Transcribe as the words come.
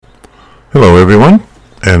Hello, everyone,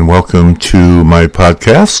 and welcome to my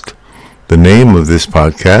podcast. The name of this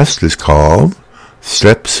podcast is called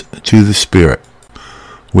Steps to the Spirit.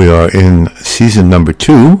 We are in season number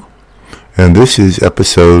 2, and this is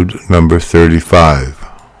episode number 35.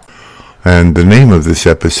 And the name of this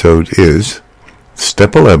episode is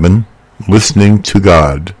Step 11, Listening to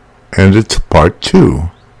God, and it's part 2.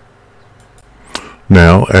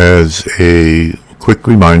 Now, as a quick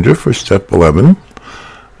reminder for Step 11,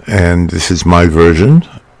 and this is my version,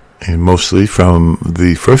 and mostly from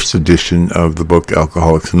the first edition of the book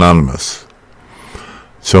Alcoholics Anonymous.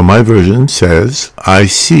 So my version says, I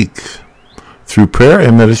seek, through prayer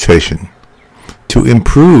and meditation, to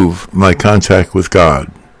improve my contact with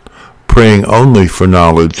God, praying only for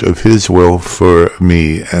knowledge of His will for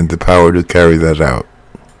me and the power to carry that out.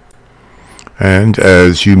 And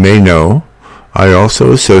as you may know, I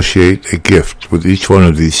also associate a gift with each one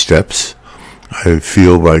of these steps. I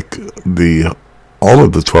feel like all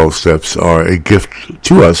of the 12 steps are a gift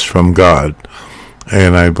to us from God,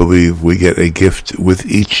 and I believe we get a gift with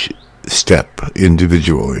each step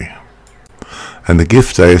individually. And the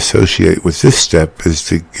gift I associate with this step is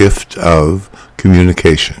the gift of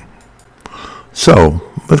communication. So,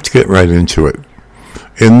 let's get right into it.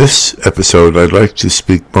 In this episode, I'd like to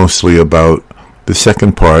speak mostly about the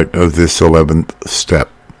second part of this 11th step.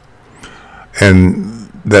 And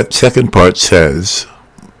that second part says,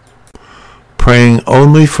 praying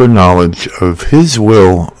only for knowledge of His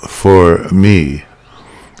will for me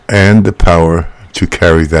and the power to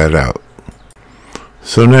carry that out.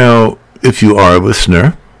 So now, if you are a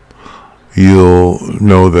listener, you'll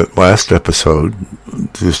know that last episode,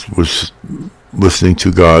 this was Listening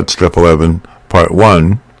to God, Step 11, Part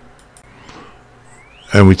 1,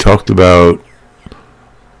 and we talked about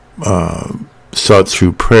sought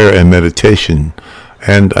through prayer and meditation,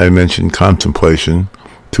 and I mentioned contemplation,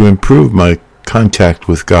 to improve my contact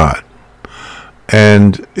with God.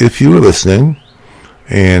 And if you were listening,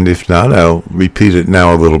 and if not, I'll repeat it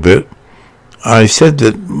now a little bit, I said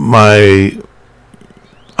that my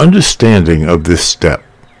understanding of this step,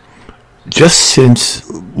 just since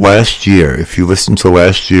last year, if you listen to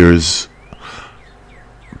last year's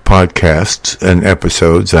podcasts and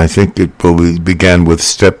episodes, I think it began with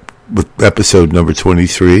episode number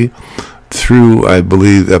 23, through, I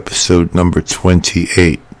believe, episode number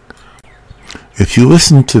 28. If you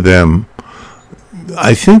listen to them,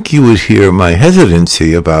 I think you would hear my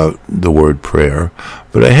hesitancy about the word prayer,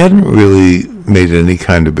 but I hadn't really made any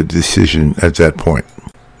kind of a decision at that point.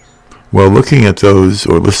 Well, looking at those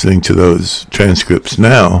or listening to those transcripts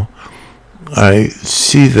now, I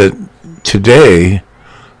see that today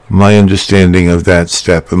my understanding of that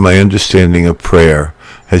step and my understanding of prayer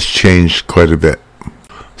has changed quite a bit.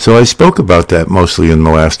 So I spoke about that mostly in the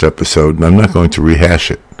last episode, and I'm not going to rehash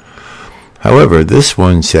it. However, this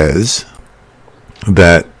one says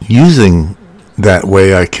that using that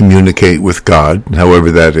way I communicate with God, however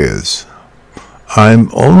that is, I'm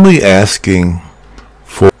only asking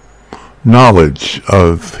for knowledge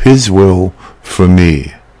of His will for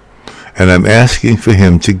me, and I'm asking for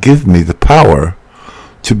Him to give me the power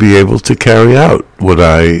to be able to carry out what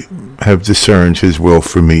I have discerned His will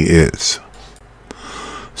for me is.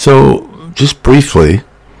 So, just briefly,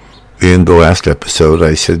 in the last episode,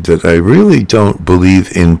 I said that I really don't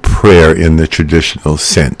believe in prayer in the traditional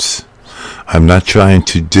sense. I'm not trying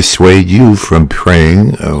to dissuade you from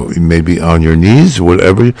praying, maybe on your knees,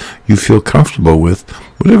 whatever you feel comfortable with,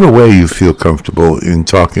 whatever way you feel comfortable in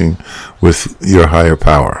talking with your higher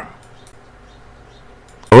power.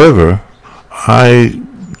 However, I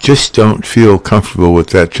just don't feel comfortable with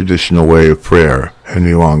that traditional way of prayer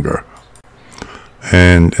any longer.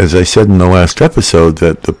 And as I said in the last episode,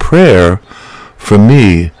 that the prayer, for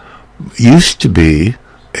me, used to be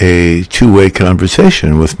a two-way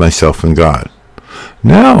conversation with myself and God.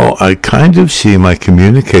 Now, I kind of see my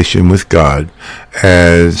communication with God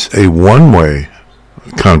as a one-way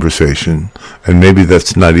conversation, and maybe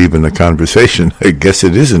that's not even a conversation. I guess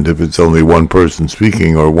it isn't if it's only one person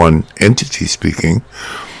speaking or one entity speaking.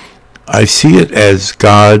 I see it as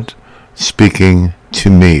God speaking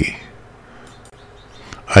to me.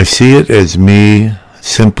 I see it as me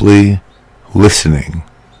simply listening.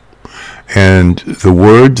 And the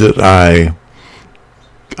word that I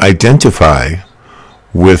identify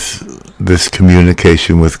with this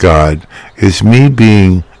communication with God is me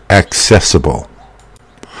being accessible.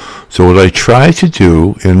 So what I try to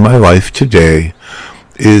do in my life today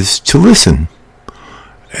is to listen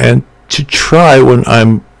and to try when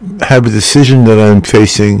I have a decision that I'm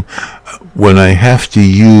facing, when I have to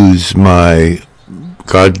use my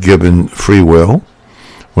God-given free will,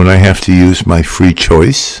 when I have to use my free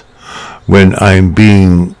choice, when I'm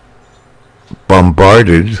being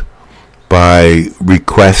bombarded by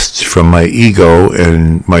requests from my ego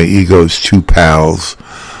and my ego's two pals,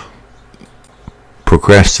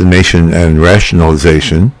 procrastination and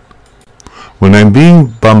rationalization, when I'm being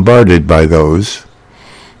bombarded by those,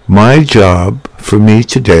 my job for me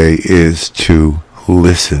today is to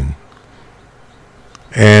listen.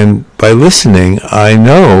 And by listening, I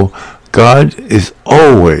know God is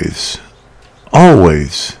always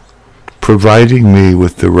providing me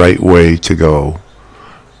with the right way to go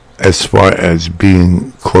as far as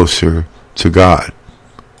being closer to God.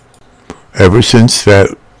 Ever since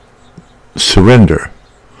that surrender,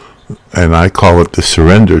 and I call it the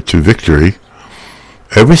surrender to victory,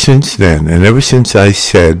 ever since then, and ever since I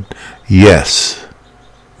said yes,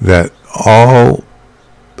 that all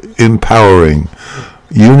empowering,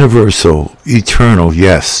 universal, eternal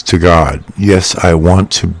yes to God. Yes, I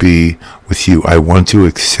want to be with you. I want to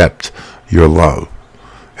accept your love.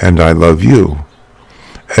 And I love you.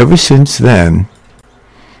 Ever since then,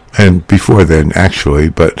 and before then actually,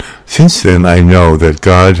 but since then I know that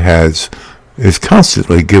God is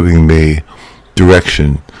constantly giving me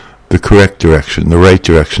direction, the correct direction, the right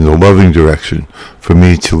direction, the loving direction for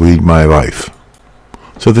me to lead my life.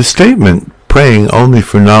 So the statement, praying only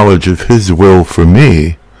for knowledge of His will for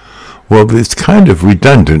me, well, it's kind of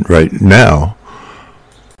redundant right now.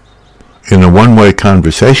 In a one-way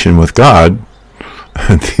conversation with God,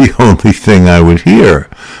 the only thing I would hear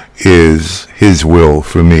is His will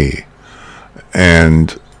for me.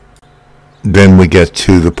 And then we get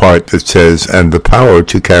to the part that says, and the power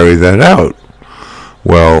to carry that out.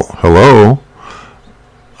 Well, hello.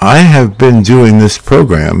 I have been doing this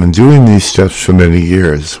program and doing these steps for many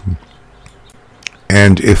years.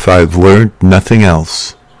 And if I've learned nothing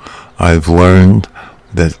else, I've learned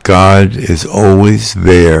that God is always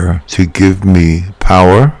there to give me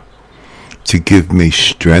power, to give me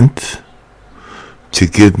strength, to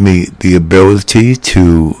give me the ability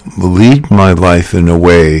to lead my life in a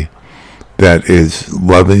way that is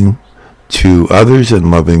loving to others and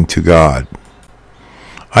loving to God.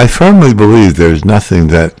 I firmly believe there's nothing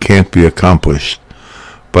that can't be accomplished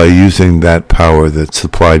by using that power that's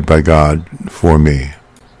supplied by God for me.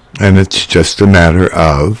 And it's just a matter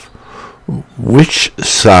of which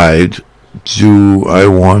side do I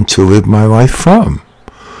want to live my life from?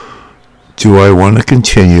 Do I want to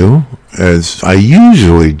continue, as I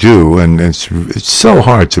usually do, and it's so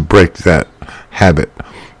hard to break that habit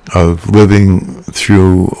of living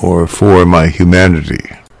through or for my humanity,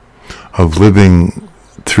 of living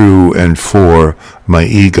through and for my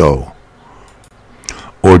ego?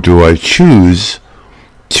 Or do I choose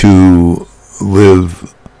to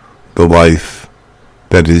live the life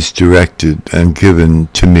that is directed and given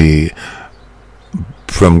to me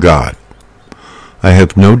from God? I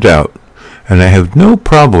have no doubt, and I have no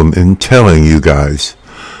problem in telling you guys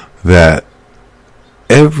that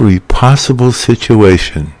every possible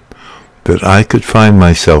situation that I could find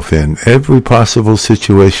myself in, every possible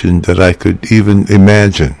situation that I could even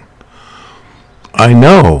imagine, I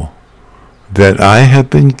know that I have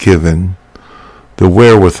been given the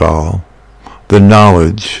wherewithal, the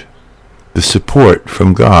knowledge, the support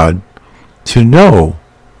from God to know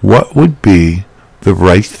what would be the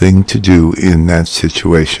right thing to do in that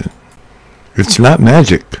situation. It's not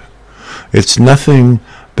magic. It's nothing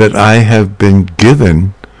that I have been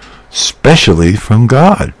given specially from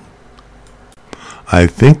God. I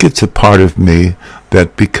think it's a part of me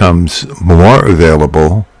that becomes more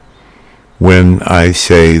available when I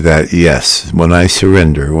say that yes, when I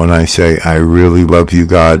surrender, when I say I really love you,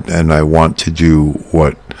 God, and I want to do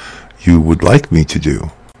what you would like me to do.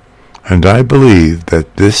 And I believe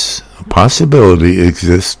that this possibility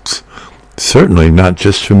exists, certainly not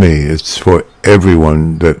just for me. It's for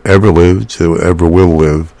everyone that ever lived, who ever will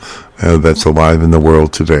live, that's alive in the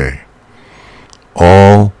world today.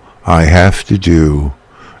 All I have to do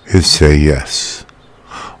is say yes.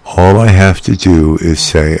 All I have to do is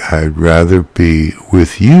say, I'd rather be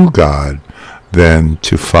with you, God, than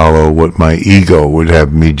to follow what my ego would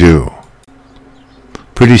have me do.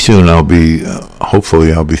 Pretty soon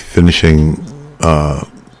hopefully I'll be finishing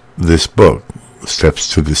this book,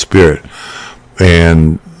 Steps to the Spirit.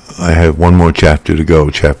 And I have one more chapter to go,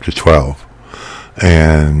 chapter 12.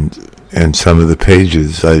 And some of the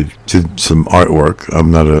pages, I did some artwork.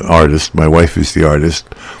 I'm not an artist. My wife is the artist.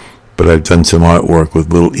 But I've done some artwork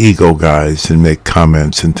with little ego guys and make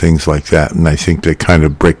comments and things like that. And I think they kind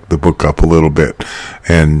of break the book up a little bit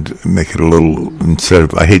and make it a little, instead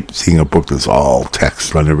of, I hate seeing a book that's all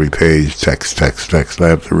text on every page, text, I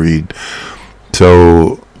have to read.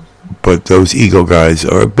 So but those ego guys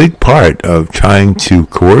are a big part of trying to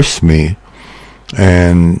coerce me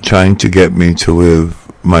and trying to get me to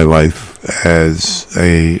live my life as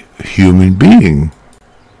a human being.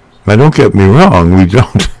 Now, don't get me wrong, we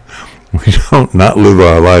don't not live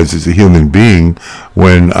our lives as a human being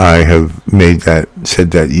when I have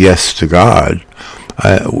said that yes to God.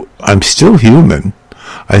 I'm still human.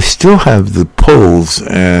 I still have the pulls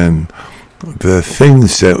and the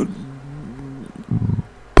things that,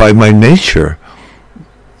 by my nature,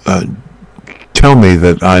 tell me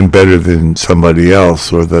that I'm better than somebody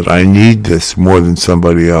else, or that I need this more than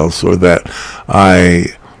somebody else, or that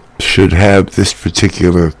I should have this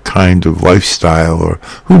particular kind of lifestyle, or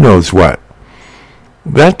who knows what.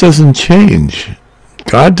 That doesn't change.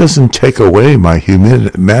 God doesn't take away my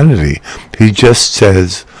humanity. He just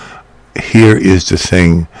says, here is the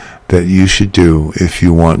thing that you should do if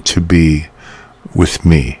you want to be with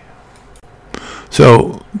me.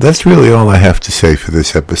 So that's really all I have to say for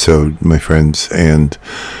this episode, my friends. And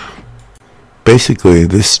basically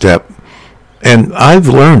this step, and I've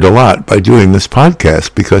learned a lot by doing this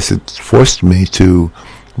podcast, because it's forced me to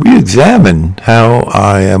re-examine how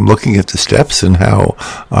I am looking at the steps and how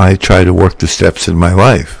I try to work the steps in my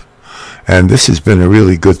life. And this has been a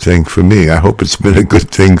really good thing for me. I hope it's been a good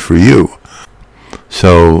thing for you.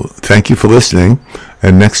 So thank you for listening.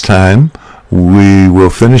 And next time we will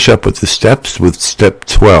finish up with the steps with step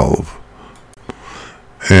 12.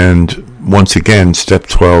 And once again, step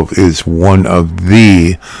 12 is one of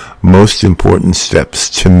the most important steps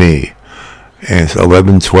to me. And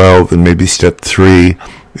 11, 12, and maybe step 3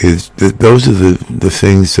 is those are the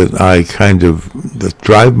things that that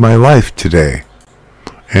drive my life today.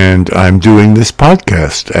 And I'm doing this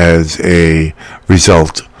podcast as a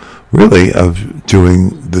result, really, of doing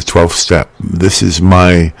the 12th step. This is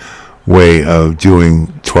my way of doing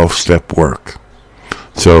 12-step work.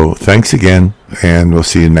 So thanks again, and we'll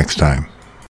see you next time.